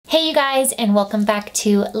Hey you guys, and welcome back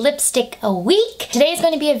to Lipstick a Week. Today is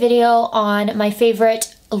going to be a video on my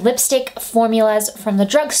favorite lipstick formulas from the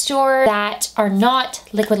drugstore that are not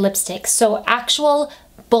liquid lipsticks. So actual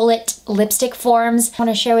bullet lipstick forms. I want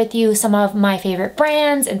to share with you some of my favorite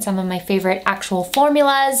brands and some of my favorite actual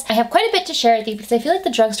formulas. I have quite a bit to share with you because I feel like the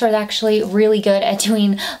drugstore is actually really good at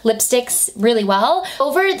doing lipsticks really well.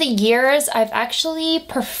 Over the years, I've actually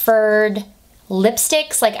preferred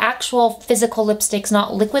lipsticks, like actual physical lipsticks,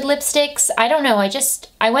 not liquid lipsticks. I don't know,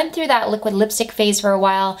 I went through that liquid lipstick phase for a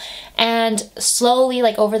while, and slowly,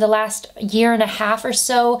 like over the last year and a half or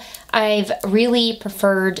so, I've really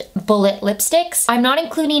preferred bullet lipsticks. I'm not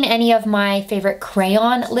including any of my favorite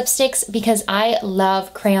crayon lipsticks because I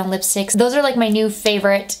love crayon lipsticks. Those are like my new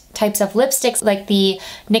favorite types of lipsticks, like the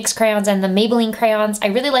NYX crayons and the Maybelline crayons. I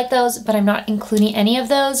really like those, but I'm not including any of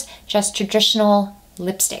those, just traditional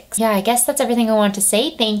lipsticks. Yeah, I guess that's everything I want to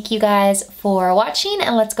say. Thank you guys for watching,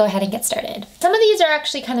 and let's go ahead and get started. Some of these are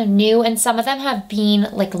actually kind of new, and some of them have been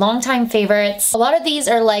like longtime favorites. A lot of these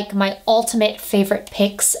are like my ultimate favorite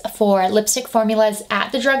picks for lipstick formulas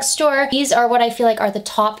at the drugstore. These are what I feel like are the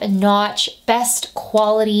top-notch, best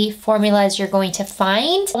quality formulas you're going to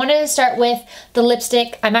find. I wanted to start with the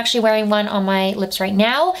lipstick. I'm actually wearing one on my lips right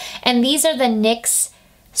now, and these are the NYX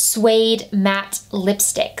Suede matte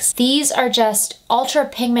lipsticks. These are just ultra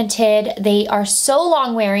pigmented. They are so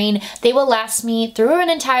long wearing. They will last me through an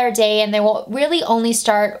entire day, and they will really only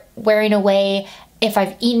start wearing away if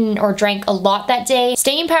I've eaten or drank a lot that day.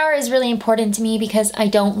 Staying power is really important to me because I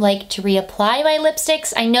don't like to reapply my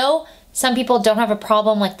lipsticks. I know some people don't have a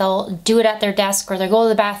problem, like they'll do it at their desk or they'll go to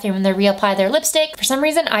the bathroom and they reapply their lipstick. For some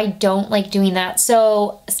reason, I don't like doing that.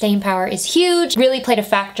 So staying power is huge. Really played a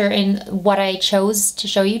factor in what I chose to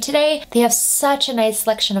show you today. They have such a nice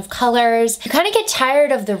selection of colors. You kind of get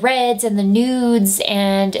tired of the reds and the nudes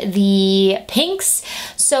and the pinks.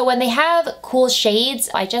 So when they have cool shades,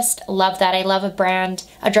 I just love that. I love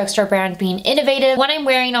a drugstore brand being innovative. What I'm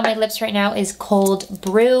wearing on my lips right now is Cold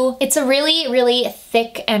Brew. It's a really, really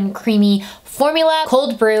thick and creamy formula.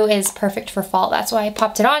 Cold Brew is perfect for fall. That's why I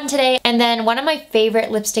popped it on today. And then one of my favorite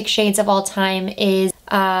lipstick shades of all time is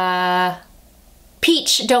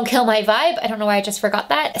Peach, Don't Kill My Vibe. I don't know why I just forgot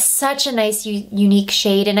that. Such a nice, unique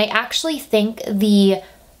shade. And I actually think the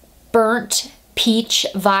burnt peach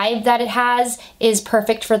vibe that it has is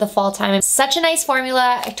perfect for the fall time. Such a nice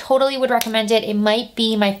formula. I totally would recommend it. It might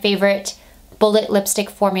be my favorite bullet lipstick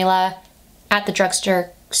formula at the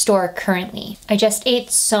drugstore currently. I just ate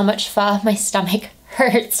so much pho, my stomach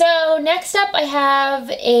hurts. So next up I have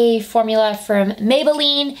a formula from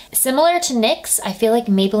Maybelline. Similar to NYX, I feel like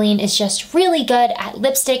Maybelline is just really good at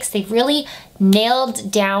lipsticks. They've really nailed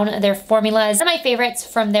down their formulas. One of my favorites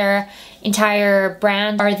from their entire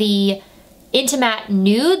brand are the Intimatte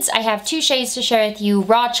Nudes. I have two shades to share with you,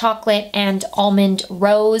 Raw Chocolate and Almond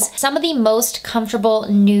Rose. Some of the most comfortable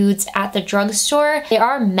nudes at the drugstore. They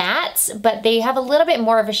are mattes, but they have a little bit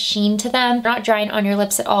more of a sheen to them. They're not drying on your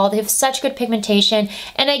lips at all. They have such good pigmentation.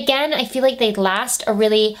 And again, I feel like they last a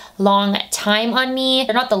really long time on me.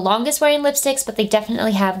 They're not the longest wearing lipsticks, but they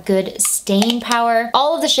definitely have good staying power.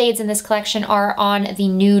 All of the shades in this collection are on the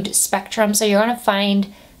nude spectrum, so you're gonna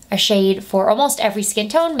find a shade for almost every skin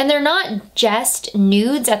tone. And they're not just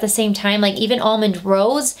nudes at the same time, like even Almond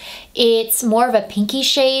Rose, it's more of a pinky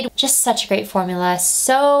shade. Just such a great formula,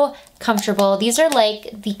 so comfortable. These are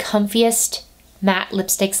like the comfiest matte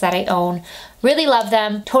lipsticks that I own. Really love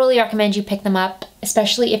them. Totally recommend you pick them up,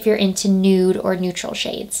 especially if you're into nude or neutral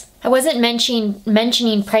shades. I wasn't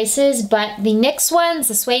mentioning prices, but the NYX ones,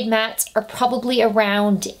 the Suede mattes, are probably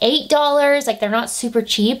around $8. Like, they're not super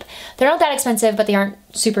cheap. They're not that expensive, but they aren't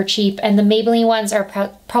super cheap. And the Maybelline ones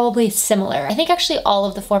are probably similar. I think actually all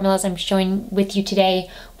of the formulas I'm showing with you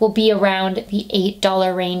today will be around the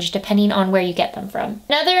 $8 range, depending on where you get them from.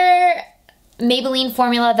 Another Maybelline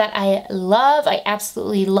formula that I love, I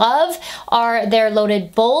absolutely love, are their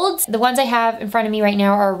Loaded Bolds. The ones I have in front of me right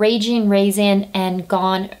now are Raging Raisin and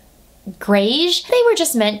Gone Greige. They were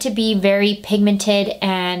just meant to be very pigmented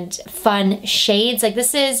and fun shades. Like,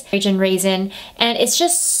 this is Raging Raisin, and it's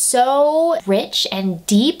just so rich and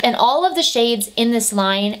deep, and all of the shades in this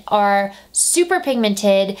line are super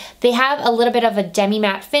pigmented. They have a little bit of a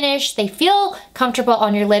demi-matte finish. They feel comfortable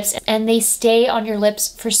on your lips, and they stay on your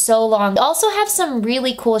lips for so long. They also have some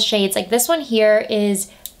really cool shades. Like, this one here is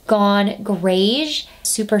Gone Greige,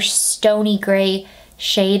 super stony gray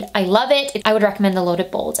shade. I love it. I would recommend the Loaded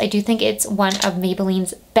Bolds. I do think it's one of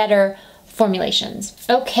Maybelline's better formulations.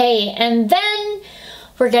 Okay, and then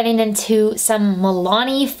we're getting into some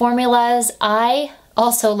Milani formulas. I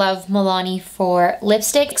also love Milani for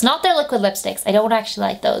lipsticks. Not their liquid lipsticks, I don't actually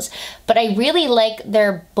like those, but I really like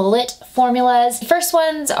their bullet formulas. The first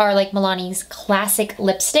ones are like Milani's classic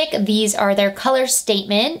lipstick. These are their color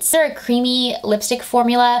statements. They're a creamy lipstick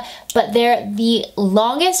formula, but they're the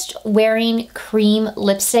longest wearing cream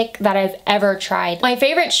lipstick that I've ever tried. My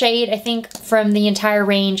favorite shade, I think, from the entire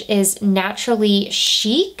range is Naturally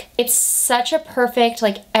Chic. It's such a perfect,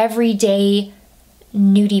 like, everyday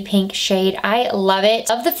nudie pink shade. I love it.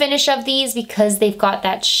 Love the finish of these because they've got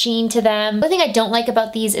that sheen to them. The thing I don't like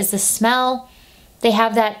about these is the smell. They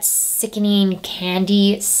have that sickening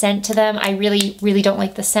candy scent to them. I really don't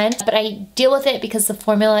like the scent, but I deal with it because the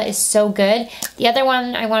formula is so good. The other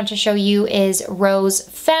one I want to show you is Rose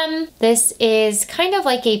Femme. This is kind of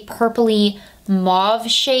like a purpley mauve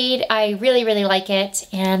shade. I really like it,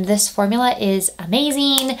 and this formula is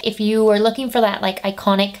amazing. If you are looking for that like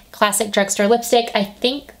iconic classic drugstore lipstick, I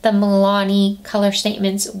think the Milani color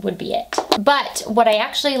statements would be it. But what I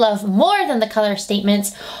actually love more than the color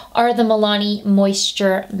statements are the Milani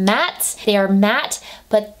Moisture Mattes. They are matte,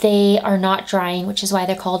 but they are not drying, which is why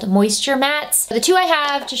they're called Moisture Mattes. The two I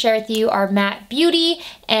have to share with you are Matte Beauty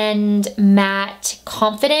and Matte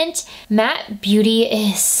Confident. Matte Beauty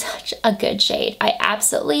is such a good shade. I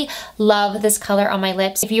absolutely love this color on my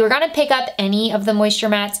lips. If you were gonna pick up any of the Moisture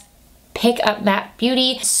Mattes, pick up Matte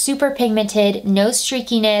Beauty. Super pigmented, no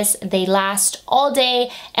streakiness, they last all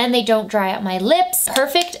day, and they don't dry out my lips.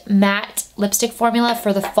 Perfect matte lipstick formula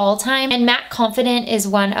for the fall time. And Matte Confident is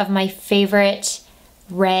one of my favorite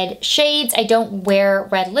red shades. I don't wear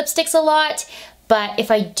red lipsticks a lot, but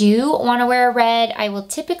if I do want to wear a red, I will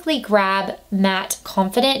typically grab Matte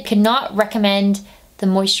Confident. Cannot recommend the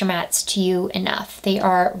Moisture Mattes to you enough. They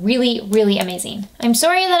are really amazing. I'm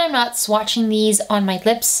sorry that I'm not swatching these on my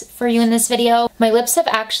lips for you in this video. My lips have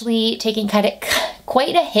actually taken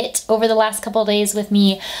quite a hit over the last couple of days with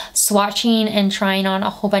me swatching and trying on a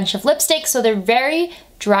whole bunch of lipsticks, so they're very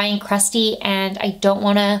dry and crusty, and I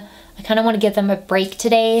kind of want to give them a break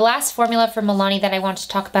today. The last formula from Milani that I want to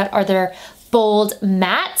talk about are their Bold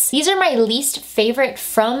Mattes. These are my least favorite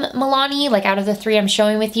from Milani. Like, out of the three I'm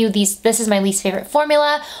showing with you, this is my least favorite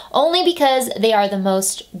formula, only because they are the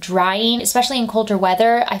most drying, especially in colder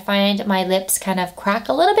weather. I find my lips kind of crack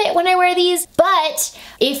a little bit when I wear these. But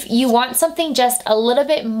if you want something just a little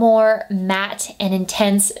bit more matte and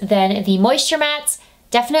intense than the Moisture Mattes,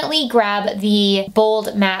 definitely grab the Bold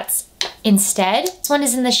Mattes instead. This one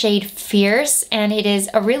is in the shade Fierce, and it is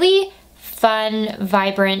a really fun,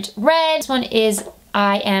 vibrant red. This one is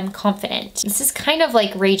I Am Confident. This is kind of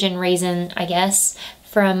like Ragin' Raisin, I guess,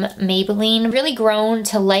 from Maybelline. Really grown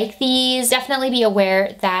to like these. Definitely be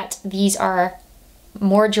aware that these are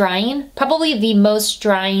more drying. Probably the most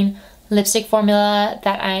drying lipstick formula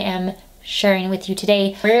that I am sharing with you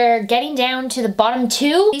today. We're getting down to the bottom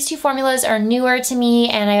two. These two formulas are newer to me,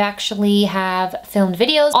 and I actually have filmed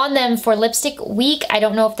videos on them for Lipstick Week. I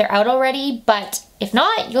don't know if they're out already, but if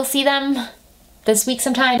not, you'll see them this week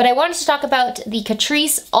sometime. But I wanted to talk about the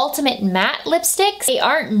Catrice Ultimate Matte lipsticks. They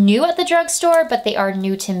aren't new at the drugstore, but they are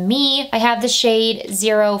new to me. I have the shade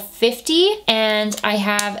 050 and I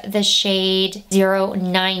have the shade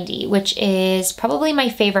 090, which is probably my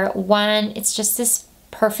favorite one. It's just this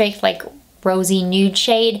perfect, like, rosy nude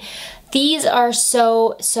shade. These are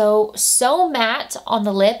so matte on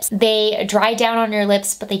the lips. They dry down on your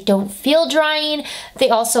lips, but they don't feel drying. They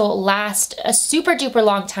also last a super duper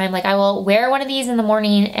long time. Like, I will wear one of these in the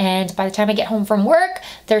morning, and by the time I get home from work,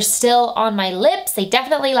 they're still on my lips. They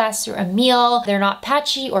definitely last through a meal. They're not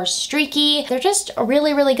patchy or streaky. They're just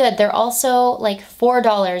really good. They're also like $4.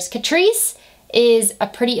 Catrice is a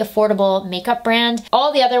pretty affordable makeup brand.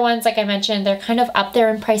 All the other ones, like I mentioned, they're kind of up there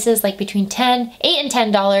in prices, like between $8 and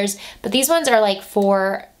 $10, but these ones are like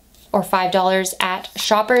 $4 or $5 at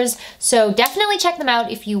Shoppers. So definitely check them out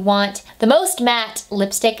if you want the most matte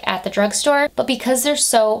lipstick at the drugstore. But because they're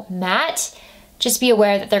so matte, just be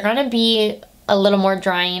aware that they're gonna be a little more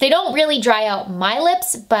drying. They don't really dry out my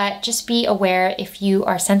lips, but just be aware if you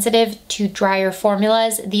are sensitive to drier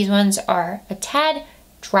formulas. These ones are a tad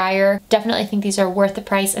drier. Definitely think these are worth the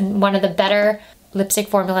price and one of the better lipstick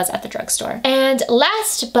formulas at the drugstore. And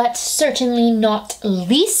last but certainly not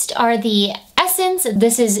least are the Essence.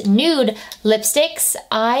 This is Nude lipsticks.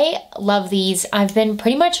 I love these. I've been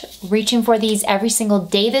pretty much reaching for these every single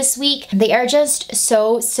day this week. They are just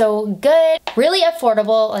so good. Really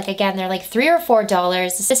affordable. Like, again, they're like $3 or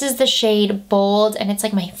 $4. This is the shade Bold, and it's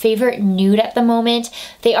like my favorite nude at the moment.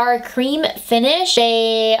 They are a cream finish.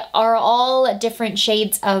 They are all different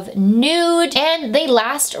shades of nude, and they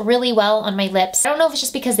last really well on my lips. I don't know if it's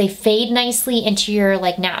just because they fade nicely into your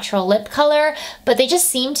like natural lip color, but they just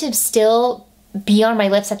seem to still be on my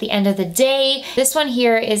lips at the end of the day. This one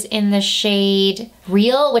here is in the shade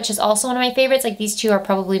Real, which is also one of my favorites. Like, these two are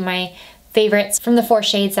probably my favorites from the 4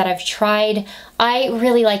 shades that I've tried. I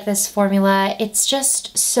really like this formula. It's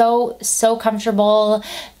just so comfortable.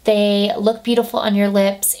 They look beautiful on your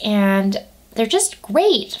lips and they're just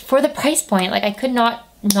great for the price point. Like, I could not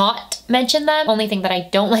mention them. Only thing that I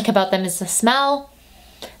don't like about them is the smell.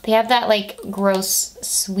 They have that like gross,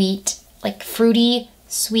 sweet, like fruity,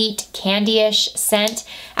 sweet, candy-ish scent.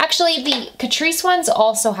 Actually, the Catrice ones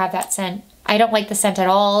also have that scent. I don't like the scent at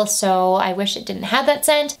all, so I wish it didn't have that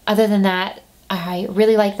scent. Other than that, I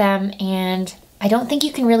really like them, and I don't think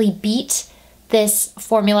you can really beat this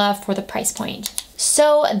formula for the price point.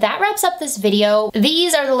 So that wraps up this video.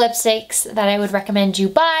 These are the lipsticks that I would recommend you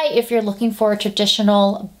buy if you're looking for a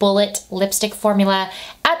traditional bullet lipstick formula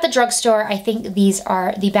at the drugstore. I think these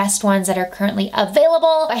are the best ones that are currently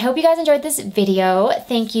available. I hope you guys enjoyed this video.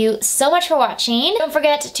 Thank you so much for watching. Don't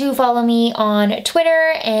forget to follow me on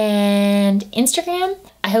Twitter and Instagram.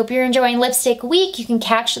 I hope you're enjoying Lipstick Week. You can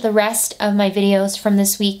catch the rest of my videos from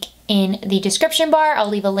this week in the description bar. I'll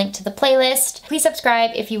leave a link to the playlist. Please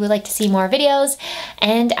subscribe if you would like to see more videos,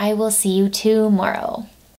 and I will see you tomorrow.